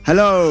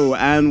Hello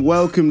and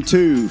welcome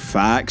to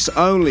Facts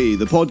Only,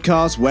 the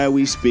podcast where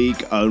we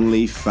speak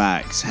only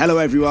facts. Hello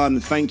everyone,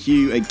 thank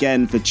you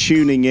again for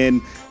tuning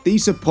in. The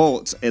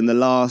support in the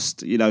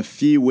last,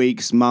 few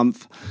weeks,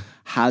 month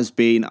has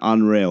been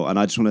unreal. And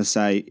I just want to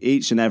say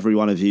each and every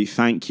one of you,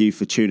 thank you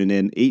for tuning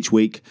in each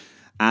week.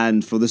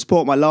 And for the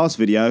support, my last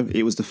video,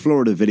 it was the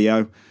Florida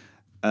video.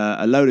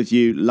 A load of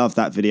you loved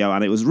that video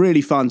and it was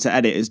really fun to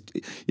edit.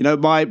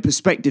 My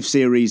perspective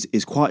series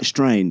is quite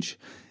strange.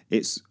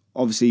 It's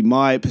obviously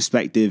my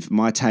perspective,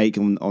 my take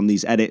on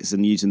these edits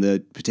and using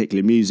the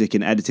particular music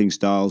and editing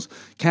styles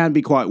can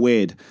be quite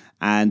weird.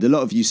 And a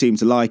lot of you seem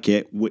to like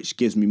it, which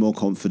gives me more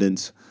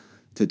confidence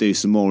to do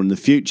some more in the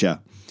future.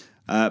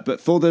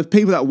 But for the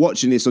people that are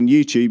watching this on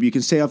YouTube, you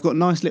can see I've got a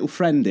nice little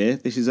friend here.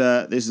 This is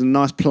a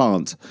nice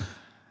plant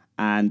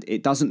and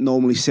it doesn't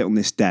normally sit on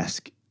this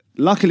desk.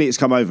 Luckily, it's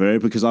come over here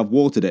because I've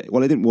watered it.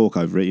 Well, I didn't walk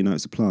over it.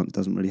 It's a plant. It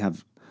doesn't really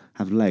have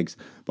legs.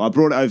 But I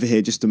brought it over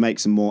here just to make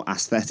some more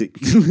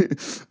aesthetics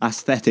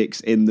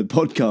in the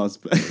podcast.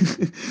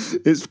 But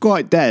it's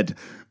quite dead.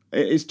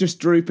 It's just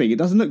drooping. It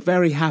doesn't look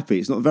very happy.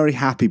 It's not a very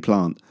happy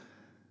plant.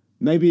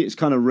 Maybe it's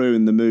kind of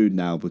ruined the mood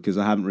now because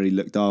I haven't really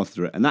looked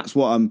after it. And that's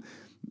what I'm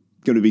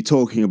going to be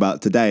talking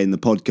about today in the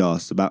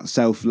podcast, about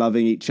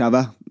self-loving each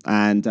other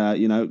and,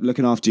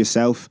 looking after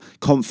yourself,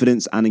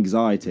 confidence and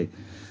anxiety.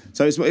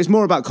 So it's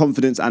more about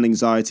confidence and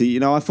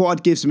anxiety. I thought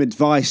I'd give some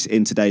advice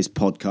in today's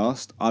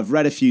podcast. I've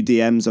read a few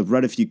DMs, I've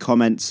read a few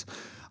comments.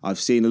 I've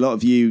seen a lot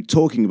of you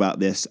talking about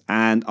this,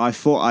 and I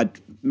thought I'd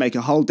make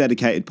a whole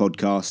dedicated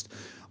podcast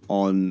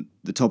on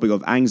the topic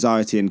of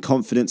anxiety and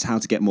confidence, how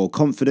to get more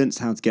confidence,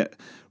 how to get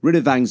rid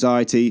of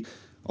anxiety.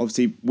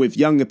 Obviously, with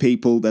younger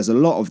people, there's a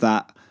lot of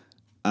that,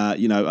 a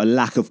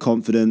lack of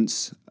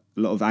confidence, a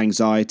lot of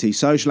anxiety,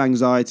 social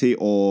anxiety,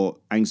 or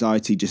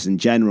anxiety just in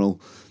general.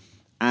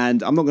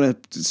 And I'm not going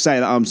to say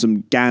that I'm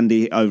some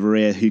Gandhi over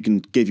here who can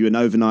give you an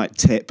overnight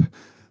tip,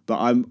 but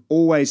I'm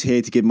always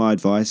here to give my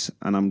advice,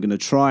 and I'm going to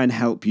try and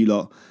help you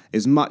lot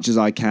as much as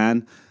I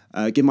can,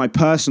 give my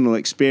personal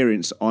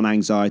experience on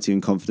anxiety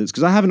and confidence,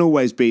 because I haven't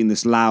always been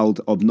this loud,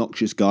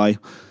 obnoxious guy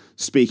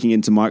speaking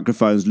into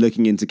microphones,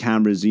 looking into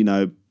cameras,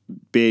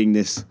 being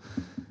this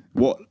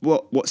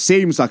what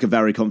seems like a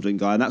very confident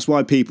guy, and that's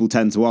why people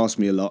tend to ask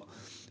me a lot.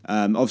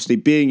 Obviously,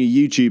 being a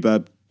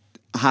YouTuber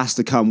has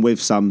to come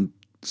with some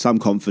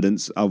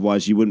confidence,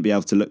 otherwise you wouldn't be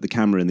able to look the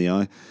camera in the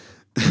eye,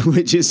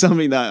 which is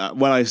something that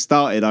when I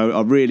started,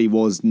 I really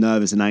was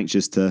nervous and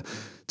anxious to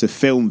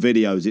film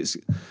videos. It's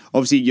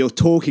obviously you're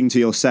talking to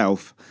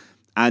yourself,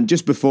 and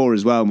just before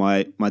as well,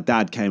 my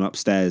dad came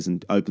upstairs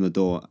and opened the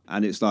door,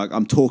 and it's like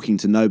I'm talking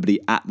to nobody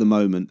at the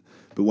moment,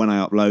 but when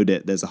I upload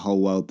it, there's a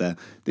whole world there.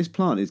 This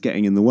plant is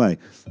getting in the way.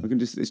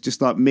 It's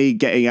just like me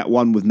getting at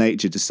one with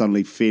nature, just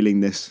suddenly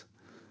feeling its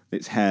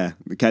hair.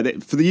 Okay,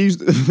 for you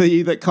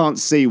that can't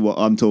see what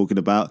I'm talking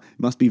about, it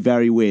must be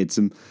very weird.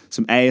 Some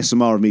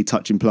ASMR of me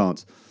touching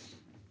plants.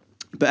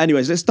 But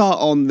anyways, let's start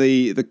on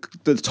the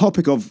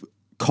topic of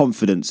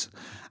confidence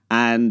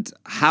and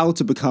how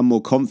to become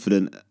more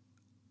confident.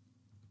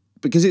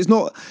 Because it's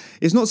not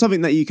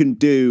something that you can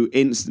do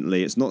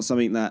instantly. It's not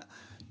something that,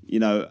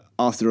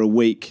 after a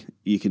week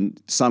you can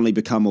suddenly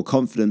become more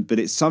confident, but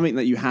it's something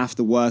that you have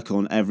to work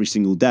on every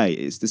single day.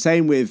 It's the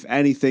same with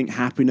anything,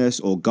 happiness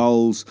or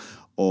goals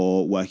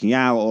or working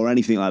out or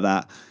anything like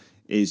that,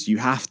 is you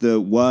have to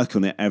work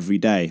on it every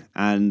day.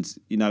 And,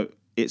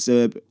 it's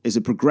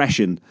a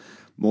progression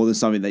more than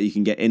something that you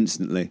can get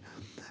instantly.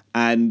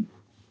 And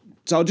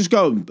so I'll just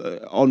go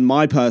on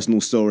my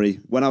personal story.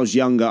 When I was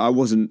younger, I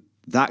wasn't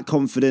that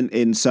confident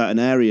in certain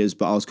areas,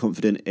 but I was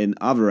confident in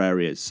other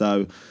areas.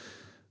 So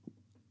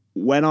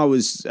when I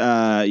was,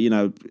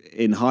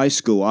 in high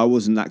school, I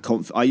wasn't that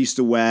confident. I used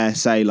to wear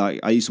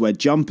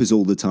jumpers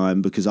all the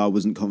time because I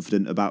wasn't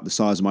confident about the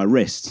size of my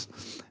wrists.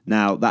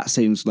 Now, that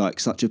seems like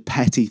such a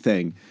petty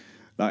thing.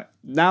 Like,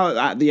 now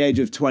at the age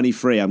of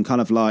 23, I'm kind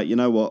of like,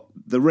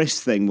 the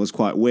wrist thing was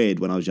quite weird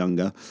when I was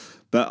younger,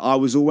 but I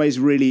was always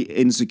really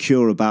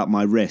insecure about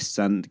my wrists,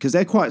 and because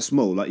they're quite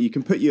small, like you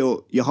can put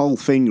your whole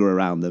finger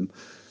around them.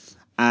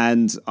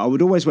 And I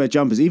would always wear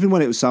jumpers. Even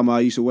when it was summer, I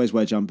used to always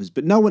wear jumpers,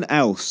 but no one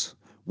else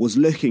was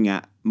looking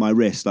at my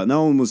wrist. Like,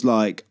 no one was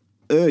like,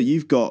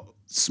 you've got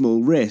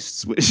small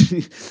wrists, which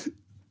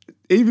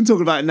even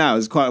talking about it now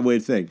is quite a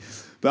weird thing.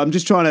 But I'm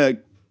just trying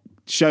to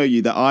show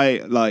you that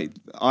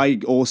I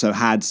also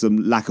had some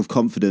lack of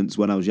confidence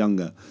when I was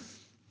younger.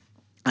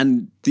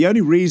 And the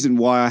only reason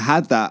why I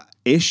had that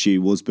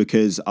issue was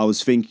because I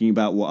was thinking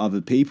about what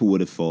other people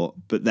would have thought,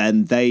 but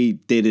then they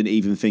didn't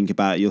even think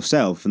about it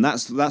yourself. And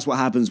that's what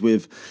happens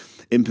with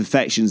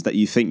imperfections that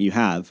you think you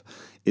have,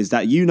 is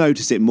that you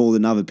notice it more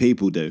than other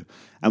people do.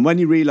 And when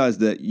you realize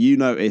that you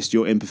noticed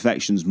your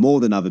imperfections more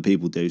than other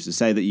people do, so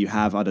say that you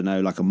have, I don't know,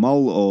 like a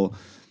mole, or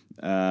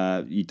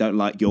you don't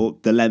like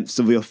the lengths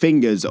of your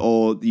fingers,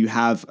 or you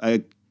have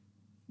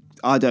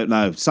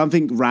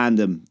something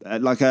random,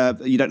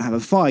 you don't have a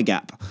thigh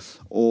gap,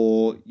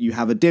 or you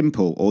have a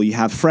dimple, or you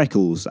have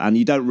freckles, and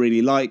you don't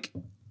really like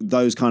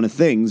those kind of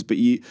things, but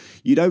you'd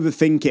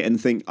overthink it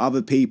and think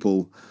other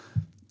people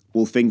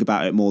will think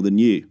about it more than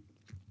you.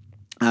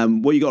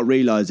 What you got to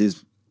realize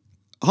is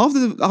half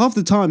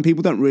the time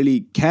people don't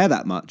really care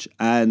that much,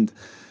 and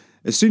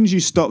as soon as you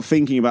stop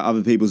thinking about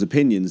other people's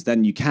opinions,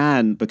 then you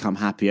can become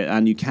happier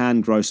and you can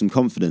grow some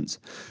confidence.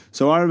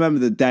 So I remember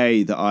the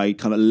day that I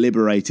kind of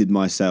liberated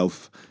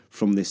myself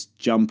from this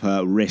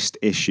jumper wrist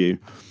issue,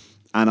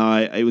 and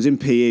it was in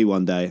PE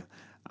one day,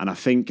 and I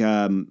think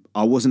I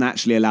wasn't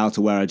actually allowed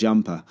to wear a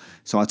jumper.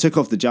 So I took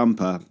off the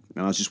jumper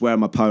and I was just wearing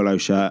my polo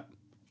shirt.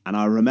 And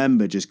I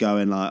remember just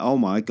going like, oh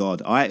my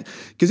God.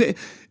 Because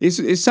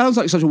it sounds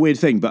like such a weird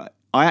thing, but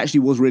I actually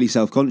was really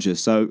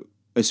self-conscious. So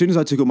as soon as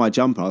I took off my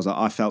jumper,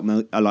 I felt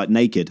like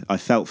naked. I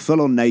felt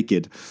full on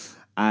naked.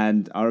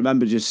 And I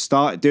remember just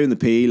start doing the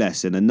PE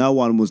lesson, and no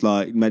one was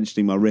like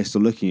mentioning my wrist or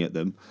looking at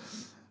them,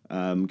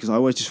 because I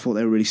always just thought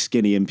they were really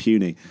skinny and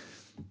puny.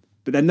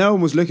 But then no one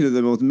was looking at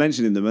them or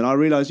mentioning them, and I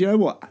realised, you know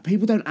what?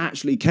 People don't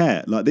actually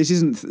care. Like, this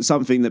isn't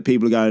something that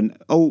people are going,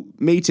 oh,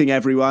 meeting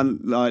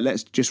everyone, like,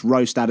 let's just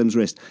roast Adam's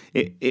wrist.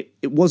 It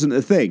wasn't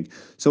a thing.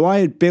 So I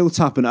had built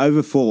up and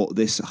overthought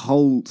this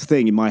whole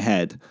thing in my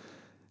head.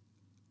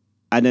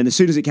 And then as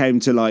soon as it came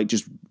to, like,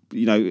 just,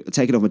 you know,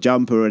 taking off my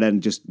jumper and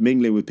then just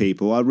mingling with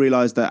people, I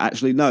realised that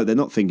actually, no, they're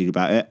not thinking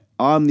about it.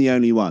 I'm the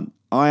only one.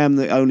 I am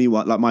the only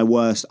one, like,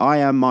 I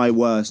am my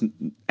worst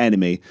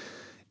enemy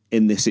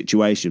in this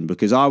situation,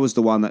 because I was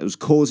the one that was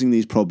causing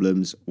these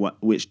problems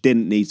which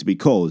didn't need to be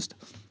caused.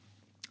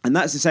 And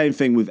that's the same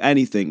thing with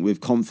anything,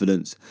 with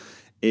confidence,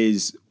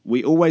 is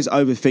we always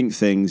overthink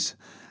things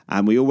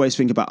and we always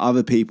think about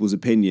other people's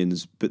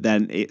opinions, but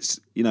then it's,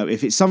 you know,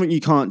 if it's something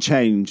you can't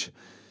change,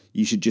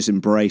 you should just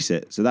embrace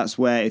it. So that's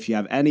where, if you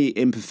have any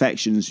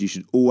imperfections, you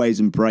should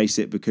always embrace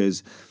it,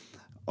 because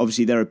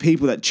obviously there are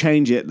people that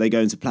change it, they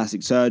go into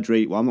plastic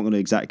surgery. Well, I'm not going to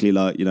exactly,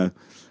 like, you know,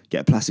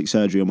 get plastic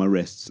surgery on my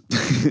wrists.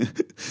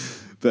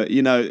 But,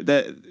 you know,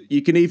 that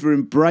you can either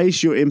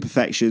embrace your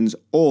imperfections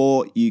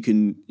or you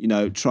can, you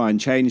know, try and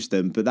change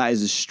them. But that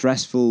is a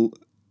stressful,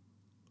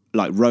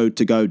 like, road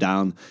to go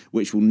down,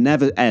 which will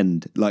never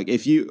end. Like,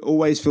 if you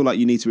always feel like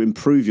you need to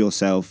improve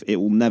yourself, it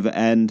will never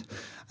end.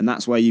 And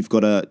that's where you've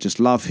got to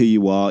just love who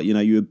you are. You know,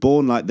 you were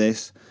born like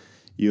this.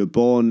 You were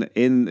born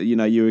in, you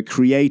know, you were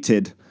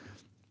created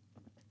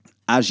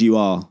as you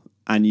are,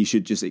 and you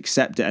should just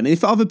accept it. And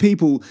if other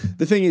people,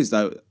 the thing is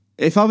though,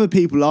 if other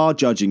people are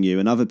judging you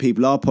and other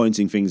people are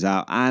pointing things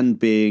out and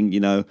being, you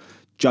know,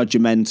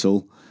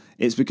 judgmental,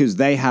 it's because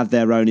they have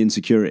their own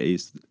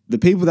insecurities. The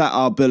people that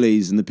are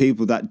bullies and the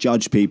people that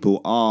judge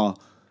people are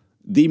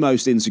the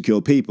most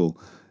insecure people.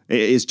 It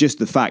is just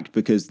the fact,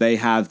 because they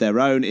have their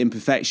own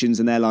imperfections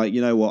and they're like,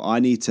 you know what, I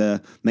need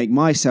to make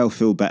myself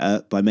feel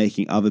better by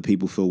making other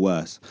people feel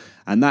worse.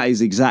 And that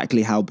is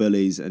exactly how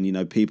bullies and, you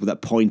know, people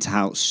that point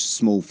out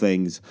small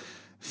things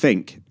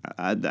think.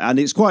 And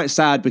it's quite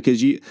sad,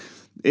 because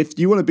if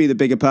you want to be the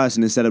bigger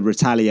person, instead of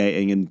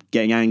retaliating and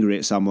getting angry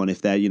at someone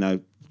if they're, you know,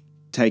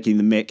 taking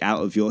the mick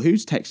out of your...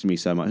 Who's texting me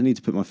so much? I need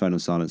to put my phone on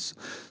silence.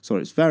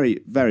 Sorry, it's very,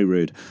 very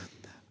rude.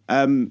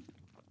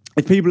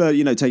 If people are,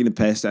 you know, taking the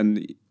piss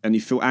and you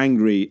feel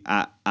angry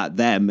at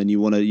them and you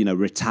want to, you know,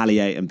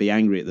 retaliate and be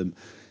angry at them,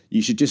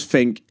 you should just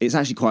think it's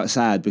actually quite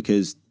sad,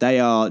 because they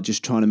are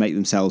just trying to make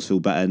themselves feel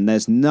better, and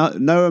there's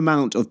no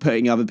amount of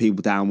putting other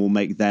people down will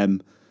make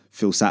them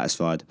feel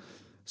satisfied.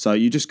 So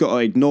you just got to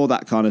ignore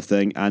that kind of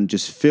thing and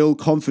just feel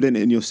confident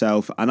in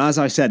yourself. And as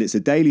I said, it's a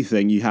daily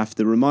thing. You have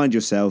to remind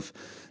yourself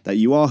that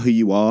you are who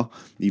you are.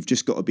 You've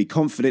just got to be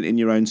confident in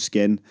your own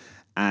skin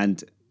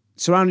and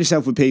surround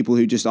yourself with people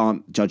who just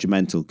aren't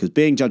judgmental, because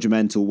being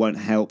judgmental won't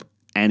help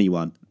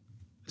anyone,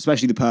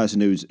 especially the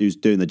person who's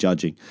doing the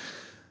judging,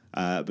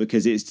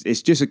 because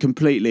it's just a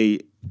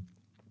completely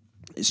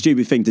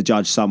stupid thing to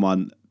judge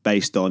someone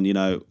based on, you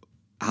know,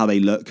 how they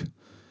look.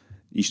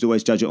 You should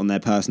always judge it on their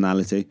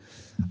personality.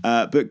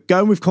 But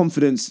going with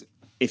confidence,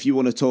 if you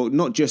want to talk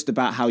not just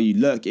about how you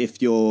look,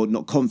 if you're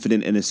not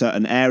confident in a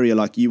certain area,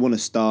 like you want to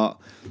start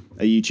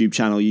a YouTube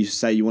channel, you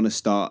say you want to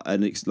start a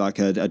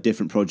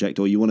different project,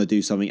 or you want to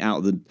do something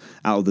out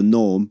of the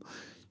norm,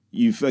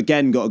 you've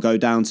again got to go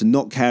down to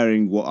not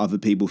caring what other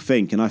people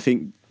think. And I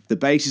think the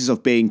basis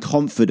of being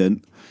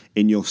confident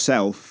in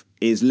yourself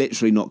is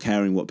literally not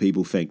caring what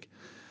people think.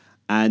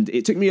 And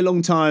it took me a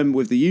long time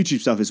with the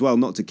YouTube stuff as well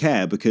not to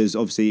care, because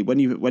obviously when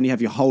you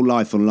have your whole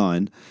life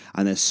online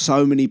and there's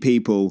so many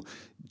people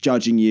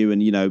judging you,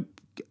 and, you know,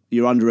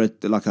 you're under a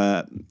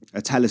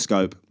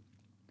telescope,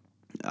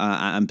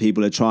 and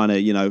people are trying to,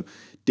 you know,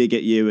 dig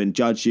at you and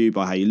judge you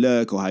by how you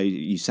look or how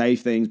you say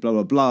things, blah,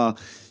 blah, blah.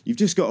 You've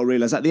just got to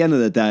realize at the end of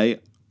the day,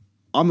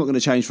 I'm not going to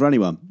change for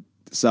anyone.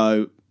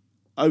 So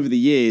over the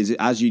years,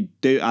 as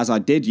I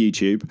did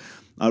YouTube,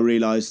 I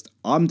realized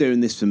I'm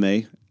doing this for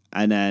me.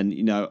 And then,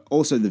 you know,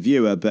 also the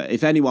viewer. But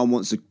if anyone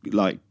wants to,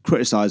 like,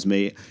 criticize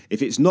me,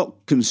 if it's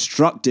not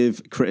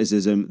constructive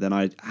criticism, then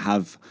I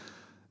have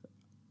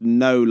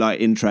no, like,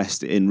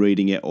 interest in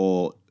reading it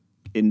or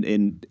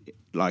in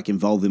like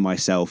involving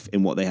myself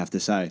in what they have to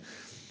say.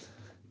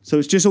 So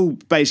it's just all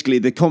basically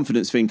the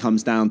confidence thing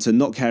comes down to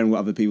not caring what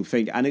other people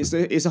think. And it's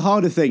a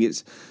harder thing.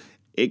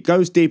 It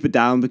goes deeper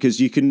down,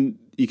 because you can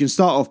you can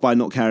start off by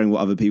not caring what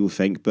other people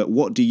think, but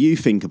what do you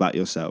think about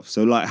yourself?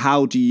 So like,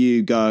 how do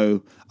you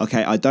go,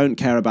 okay, I don't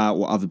care about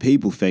what other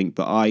people think,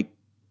 but I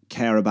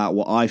care about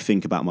what I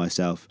think about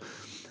myself.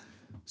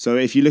 So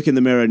if you look in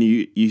the mirror and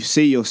you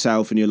see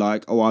yourself and you're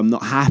like, oh, I'm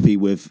not happy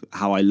with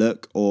how I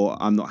look, or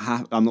I'm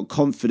not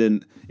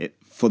confident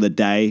for the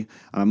day,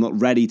 and I'm not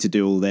ready to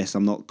do all this,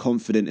 I'm not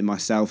confident in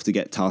myself to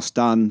get tasks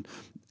done,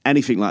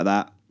 anything like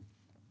that,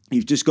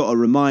 you've just got to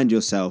remind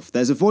yourself,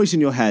 there's a voice in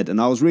your head,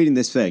 and I was reading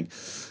this thing.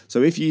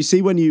 So if you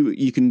see when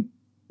you can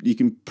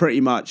pretty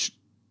much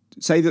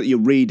say that you're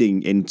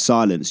reading in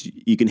silence,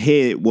 you can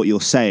hear what you're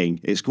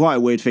saying. It's quite a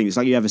weird thing. It's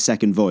like you have a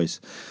second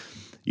voice.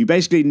 You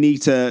basically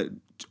need to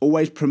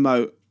always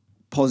promote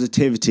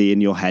positivity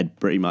in your head,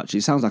 pretty much.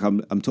 It sounds like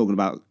I'm talking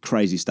about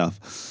crazy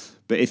stuff.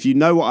 But if you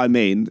know what I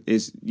mean,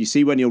 is you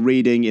see when you're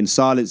reading in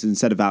silence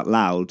instead of out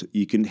loud,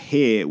 you can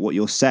hear what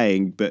you're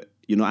saying, but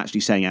you're not actually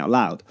saying it out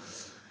loud.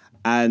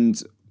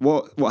 And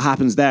what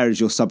happens there is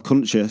your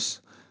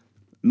subconscious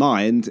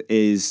mind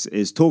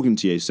is talking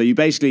to you. So you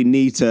basically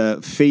need to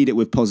feed it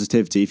with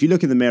positivity. If you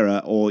look in the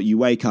mirror or you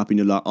wake up and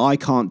you're like, I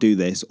can't do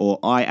this, or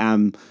I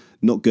am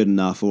not good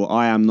enough, or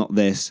I am not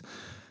this,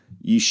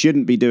 you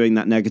shouldn't be doing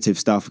that negative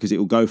stuff, because it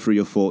will go through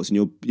your thoughts,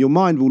 and your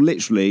mind will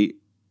literally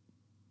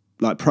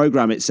like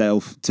program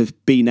itself to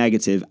be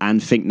negative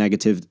and think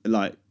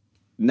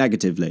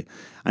negatively,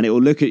 and it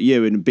will look at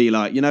you and be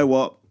like, you know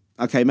what?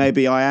 Okay,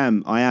 maybe I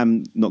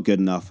am not good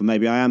enough, or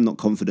maybe I am not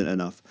confident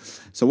enough.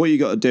 So what you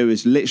got to do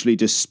is literally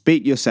just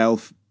speak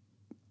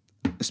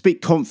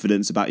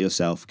confidence about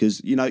yourself,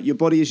 because you know your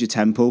body is your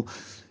temple.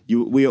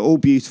 We are all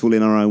beautiful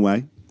in our own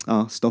way.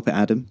 Oh, stop it,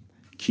 Adam,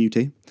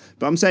 cutie.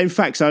 But I'm saying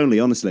facts only,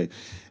 honestly.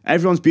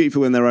 Everyone's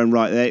beautiful in their own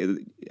right.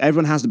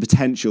 Everyone has the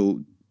potential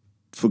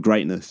for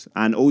greatness,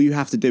 and all you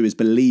have to do is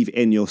believe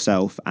in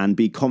yourself and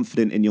be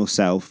confident in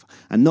yourself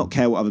and not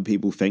care what other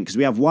people think, because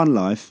we have one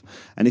life,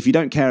 and if you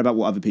don't care about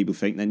what other people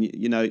think, then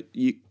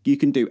you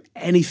can do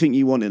anything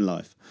you want in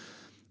life.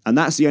 And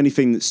that's the only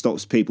thing that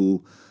stops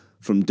people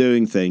from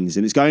doing things.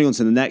 And it's going on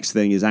to the next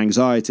thing, is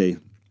anxiety.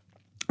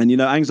 And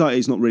anxiety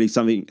is not really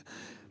something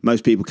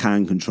most people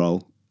can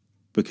control,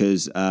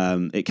 because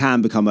it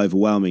can become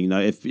overwhelming.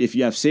 If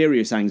you have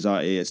serious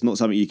anxiety, it's not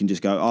something you can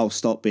just go, oh,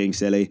 stop being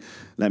silly,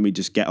 let me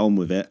just get on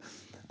with it.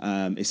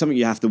 It's something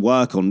you have to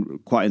work on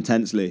quite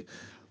intensely.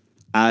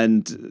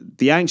 And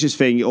the anxious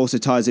thing also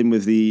ties in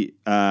with the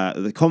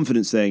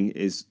confidence thing,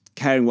 is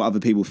caring what other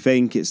people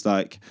think. It's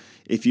like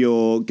if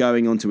you're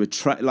going onto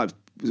like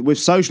with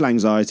social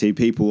anxiety,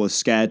 people are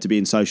scared to be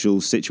in social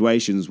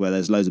situations where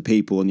there's loads of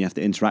people and you have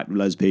to interact with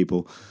loads of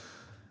people.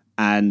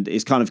 And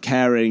it's kind of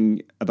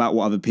caring about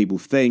what other people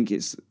think.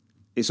 It's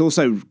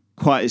also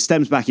it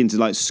stems back into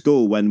like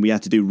school, when we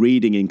had to do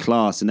reading in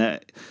class. And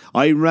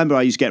I remember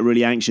I used to get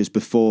really anxious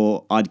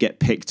before I'd get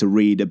picked to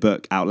read a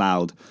book out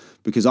loud,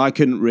 because I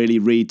couldn't really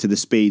read to the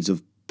speeds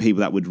of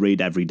people that would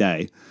read every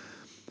day.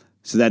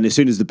 So then as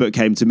soon as the book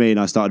came to me and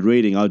I started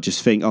reading, I would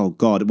just think, oh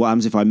God, what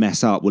happens if I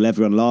mess up? Will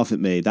everyone laugh at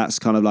me? That's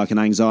kind of like an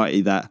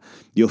anxiety that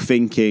you're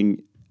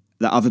thinking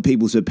that other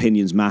people's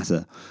opinions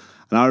matter.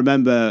 And I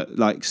remember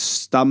like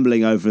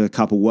stumbling over a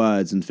couple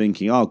words and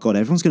thinking, oh God,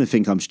 everyone's going to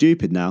think I'm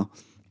stupid now.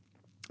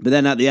 But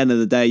then at the end of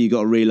the day, you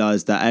got to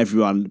realize that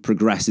everyone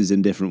progresses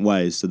in different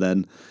ways. So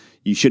then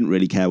you shouldn't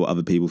really care what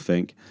other people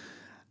think.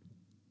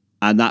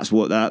 And that's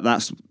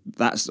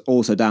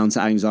also down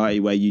to anxiety,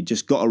 where you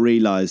just got to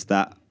realize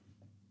that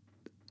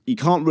you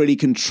can't really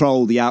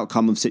control the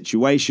outcome of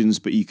situations,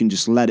 but you can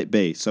just let it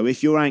be. So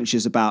if you're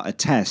anxious about a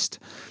test,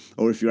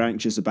 or if you're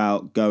anxious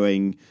about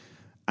going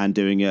and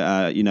doing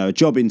a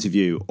job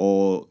interview,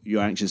 or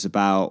you're anxious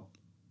about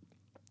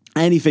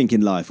anything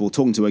in life, or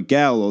talking to a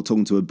girl or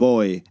talking to a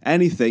boy,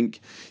 anything,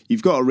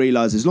 you've got to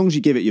realize as long as you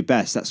give it your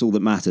best, that's all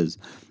that matters.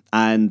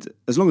 And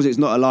as long as it's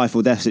not a life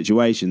or death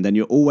situation, then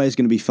you're always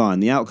going to be fine.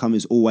 The outcome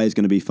is always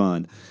going to be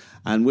fine.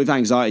 And with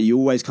anxiety, you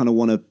always kind of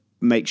want to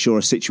make sure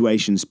a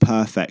situation's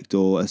perfect,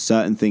 or a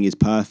certain thing is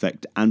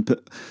perfect. And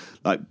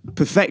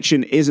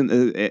perfection isn't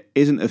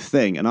a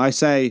thing. And I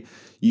say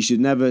you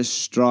should never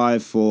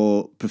strive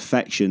for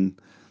perfection,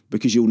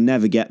 because you'll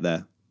never get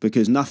there,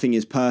 because nothing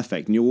is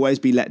perfect, and you'll always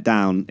be let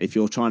down if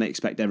you're trying to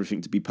expect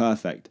everything to be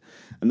perfect.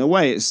 And the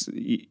way it's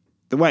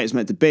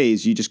meant to be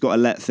is you just got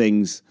to let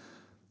things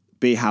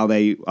be how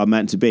they are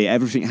meant to be.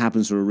 Everything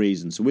happens for a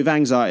reason. So with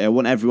anxiety, I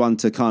want everyone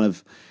to kind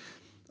of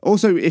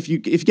also, if you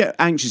get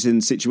anxious in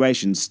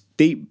situations,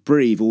 deep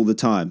breathe all the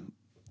time.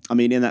 I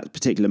mean, in that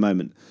particular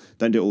moment,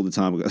 don't do it all the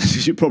time. You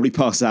should probably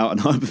pass out and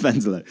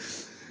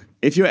hyperventilate.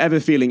 If you're ever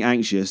feeling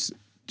anxious,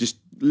 just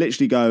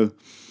literally go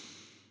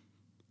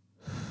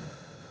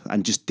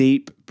and just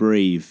deep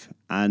breathe,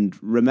 and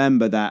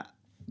remember that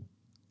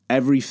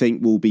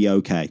everything will be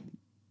okay.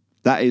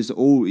 That is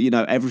all,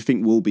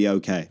 everything will be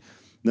okay.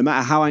 No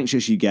matter how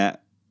anxious you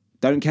get,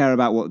 don't care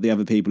about what the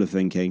other people are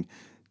thinking.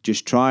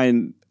 Just try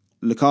and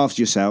look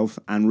after yourself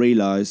and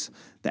realize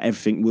that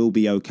everything will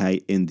be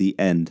okay in the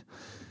end.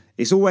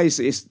 It's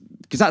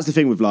because that's the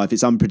thing with life,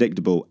 it's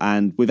unpredictable.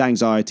 And with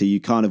anxiety, you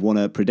kind of want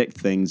to predict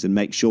things and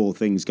make sure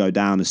things go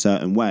down a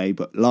certain way.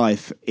 But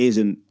life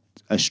isn't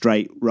a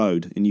straight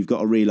road. And you've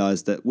got to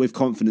realize that with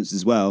confidence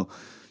as well,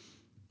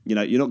 you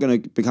know, you're not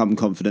going to become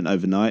confident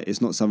overnight.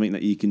 It's not something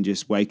that you can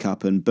just wake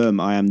up and boom,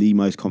 I am the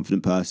most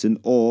confident person,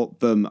 or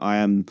boom, I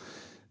am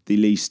the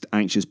least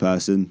anxious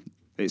person.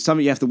 It's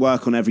something you have to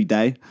work on every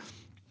day.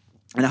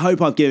 And I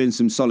hope I've given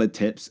some solid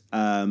tips.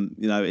 You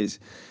know, it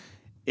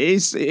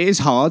is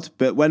hard,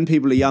 but when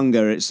people are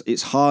younger,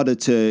 it's harder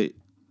to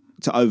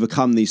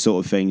overcome these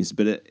sort of things.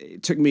 But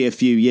it took me a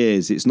few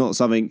years. It's not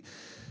something,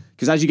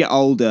 because as you get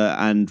older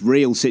and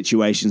real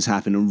situations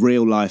happen and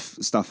real life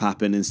stuff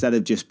happen, instead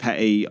of just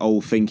petty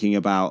old thinking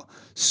about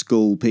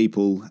school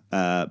people,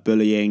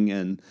 bullying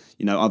and,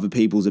 you know, other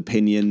people's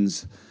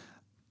opinions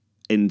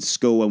in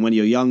school and when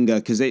you're younger,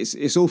 because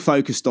it's all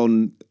focused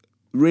on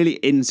really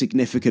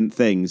insignificant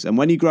things. And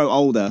when you grow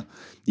older,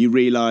 you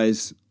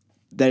realize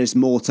there's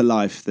more to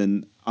life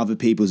than other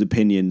people's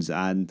opinions.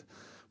 And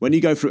when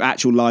you go through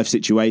actual life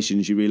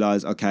situations, you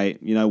realize, okay,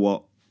 you know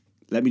what?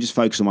 Let me just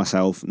focus on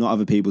myself, not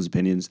other people's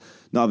opinions,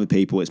 not other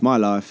people. It's my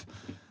life.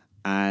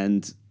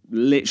 And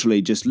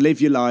literally just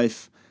live your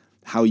life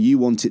how you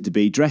want it to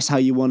be. Dress how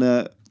you want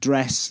to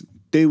dress.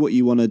 Do what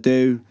you want to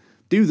do.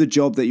 Do the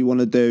job that you want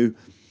to do.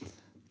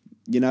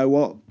 You know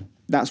what?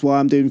 That's why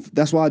I do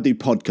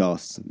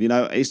podcasts. You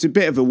know, it's a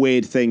bit of a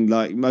weird thing.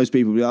 Like most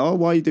people be like, oh,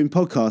 why are you doing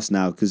podcasts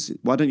now? Because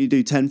why don't you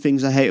do 10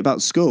 things I hate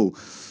about school?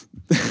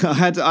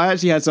 I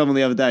actually had someone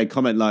the other day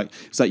comment like,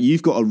 it's like,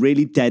 you've got a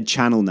really dead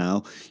channel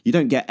now. You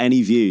don't get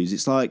any views.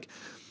 It's like,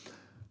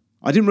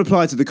 I didn't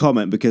reply to the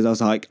comment because I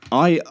was like,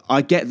 I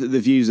get that the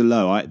views are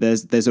low.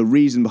 There's a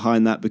reason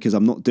behind that, because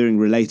I'm not doing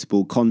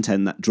relatable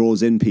content that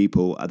draws in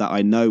people that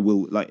I know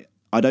will, like,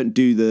 I don't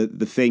do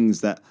the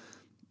things that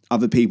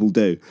other people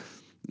do.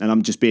 And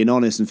I'm just being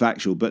honest and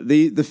factual. But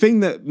the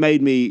thing that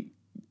made me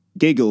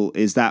giggle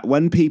is that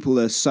when people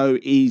are so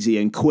easy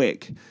and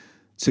quick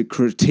to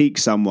critique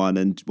someone,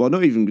 and well,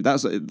 not even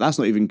that's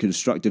not even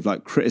constructive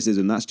like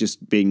criticism, that's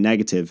just being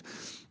negative,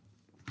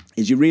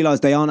 is you realize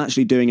they aren't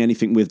actually doing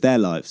anything with their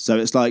life. So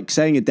it's like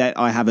saying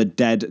I have a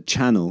dead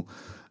channel.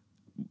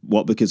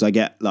 What? Because I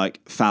get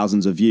like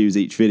thousands of views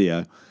each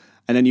video.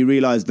 And then you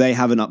realize they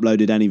haven't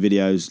uploaded any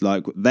videos.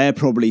 Like they're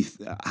probably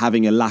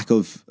having a lack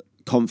of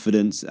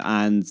confidence,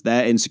 and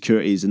their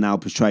insecurities are now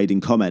portrayed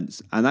in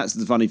comments. And that's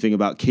the funny thing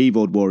about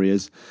keyboard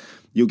warriors.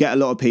 You'll get a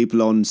lot of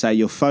people on, say,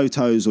 your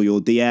photos or your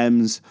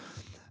DMs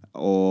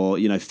or,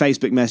 you know,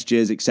 Facebook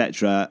messages,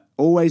 etc.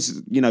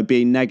 Always, you know,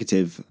 being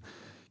negative.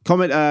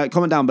 Comment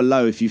down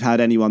below if you've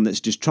had anyone that's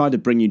just tried to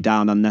bring you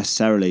down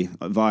unnecessarily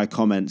via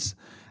comments.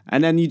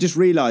 And then you just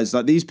realize,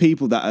 like, these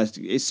people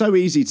it's so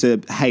easy to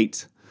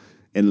hate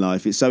in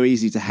life. It's so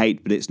easy to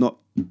hate, but it's not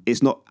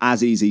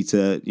as easy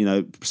to, you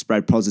know,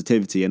 spread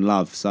positivity and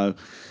love. So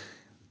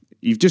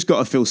you've just got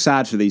to feel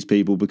sad for these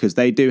people, because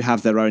they do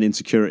have their own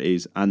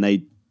insecurities and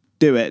they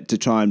do it to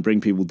try and bring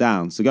people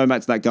down. So going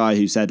back to that guy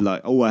who said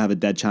like, oh, I have a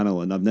dead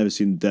channel and I've never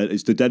seen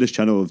it's the deadest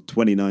channel of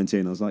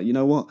 2019. I was like, you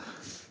know what?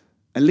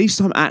 At least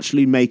I'm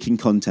actually making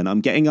content.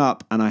 I'm getting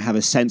up and I have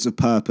a sense of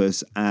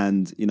purpose,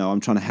 and, you know, I'm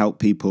trying to help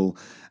people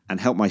and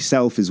help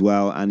myself as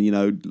well, and, you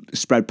know,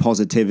 spread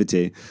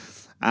positivity.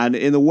 And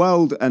in a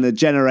world and a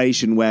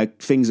generation where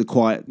things are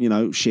quite, you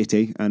know,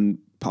 shitty and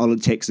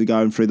politics are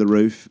going through the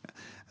roof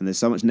and there's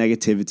so much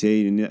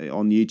negativity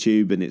on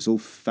YouTube and it's all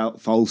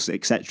false,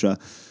 etc.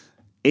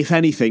 If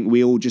anything,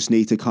 we all just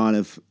need to kind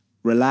of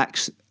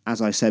relax,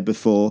 as I said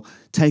before,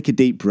 take a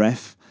deep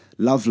breath,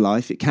 love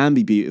life. It can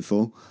be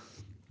beautiful,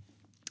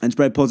 and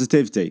spread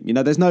positivity. You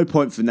know, there's no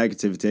point for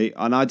negativity.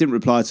 And I didn't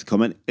reply to the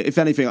comment. If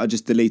anything, I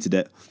just deleted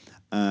it.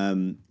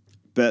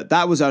 But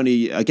that was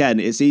only, again,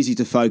 it's easy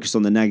to focus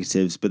on the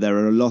negatives, but there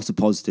are a lot of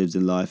positives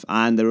in life,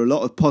 and there are a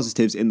lot of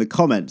positives in the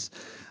comments.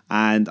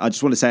 And I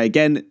just want to say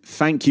again,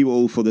 thank you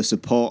all for the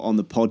support on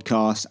the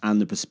podcast and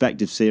the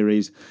Perspective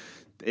series.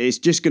 It's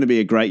just going to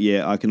be a great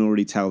year. I can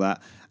already tell that.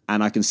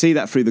 And I can see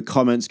that through the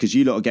comments, because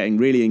you lot are getting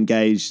really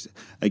engaged.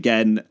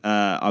 Again,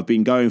 I've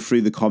been going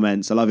through the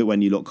comments. I love it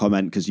when you lot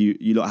comment, because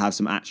you lot have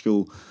some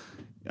actual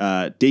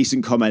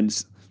decent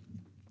comments.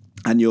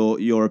 And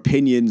your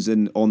opinions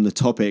and on the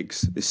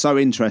topics is so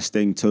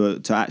interesting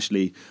to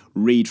actually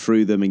read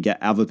through them and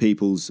get other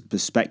people's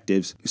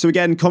perspectives. So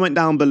again, comment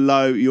down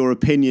below your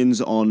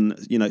opinions on,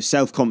 you know,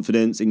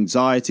 self-confidence,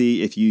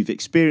 anxiety, if you've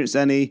experienced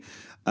any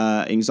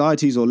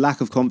anxieties or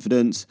lack of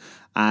confidence,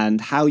 and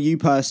how you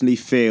personally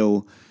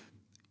feel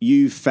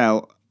you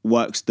felt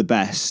works the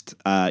best,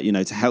 you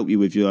know, to help you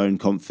with your own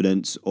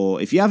confidence.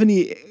 Or if you have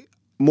any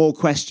more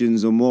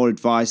questions or more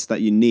advice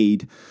that you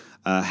need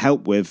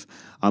help with,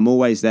 I'm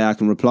always there. I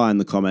can reply in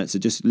the comments. So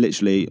just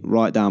literally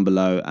write down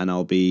below and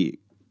I'll be,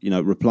 you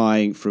know,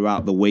 replying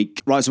throughout the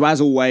week. Right, so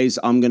as always,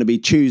 I'm going to be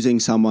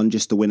choosing someone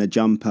just to win a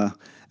jumper.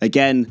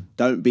 Again,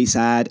 don't be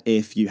sad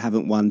if you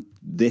haven't won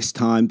this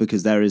time,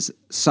 because there is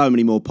so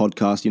many more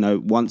podcasts. You know,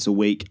 once a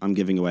week, I'm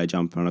giving away a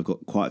jumper, and I've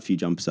got quite a few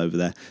jumpers over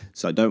there.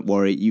 So don't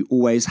worry, you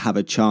always have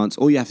a chance.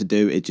 All you have to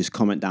do is just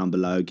comment down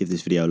below, give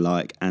this video a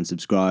like and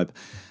subscribe.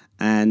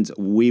 and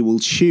we will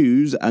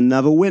choose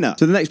another winner.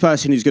 So the next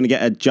person who's going to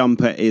get a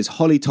jumper is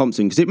Holly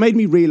Thompson, because it made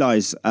me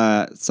realise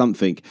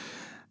something.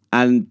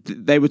 And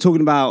they were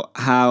talking about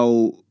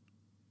how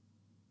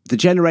the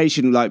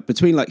generation, like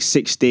between like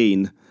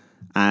 16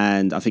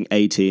 and I think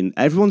 18,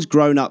 everyone's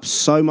grown up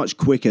so much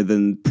quicker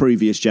than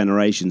previous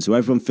generations. So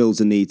everyone feels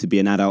the need to be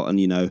an adult and,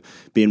 you know,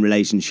 be in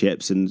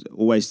relationships and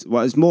always,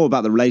 well, it's more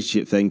about the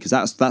relationship thing, because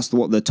that's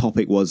what the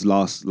topic was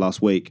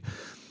last week.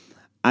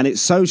 And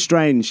it's so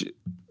strange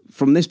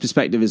from this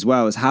perspective as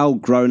well, as how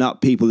grown up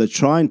people are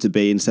trying to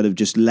be instead of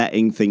just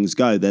letting things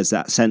go. There's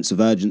that sense of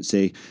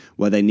urgency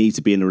where they need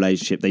to be in a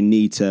relationship. They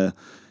need to,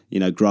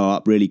 you know, grow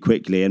up really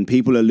quickly, and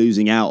people are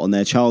losing out on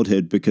their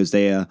childhood because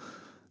they are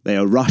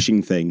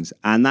rushing things.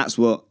 And that's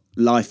what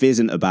life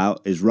isn't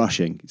about, is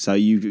rushing. So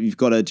you've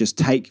got to just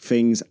take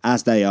things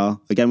as they are.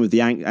 Again, with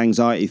the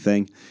anxiety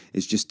thing,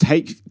 it's just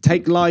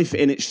take life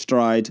in its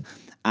stride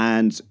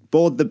and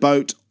board the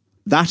boat.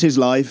 That is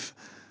life.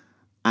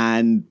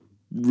 And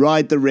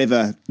ride the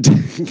river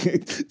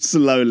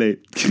slowly.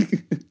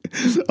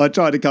 I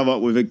tried to come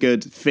up with a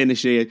good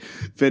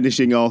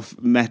finishing off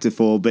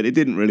metaphor, but it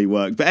didn't really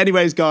work. But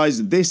anyways,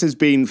 guys, this has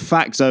been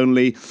Facts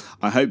Only.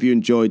 I hope you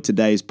enjoyed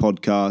today's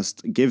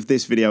podcast. Give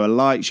this video a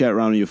like, share it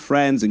around with your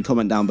friends, and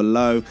comment down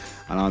below.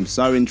 And I'm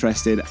so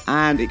interested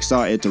and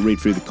excited to read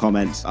through the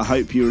comments. I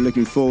hope you're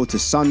looking forward to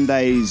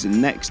Sunday's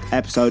next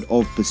episode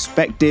of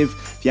Perspective.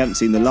 If you haven't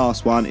seen the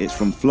last one, it's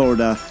from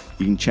Florida.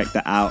 You can check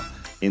that out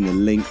in the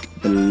link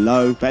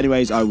below. But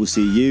anyways, I will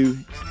see you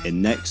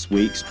in next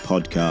week's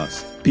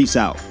podcast. Peace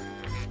out.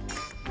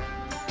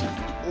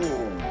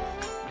 Oh,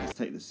 let's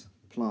take this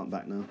plant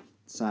back now.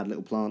 Sad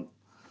little plant.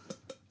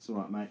 It's all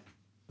right, mate.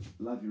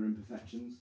 Love your imperfections.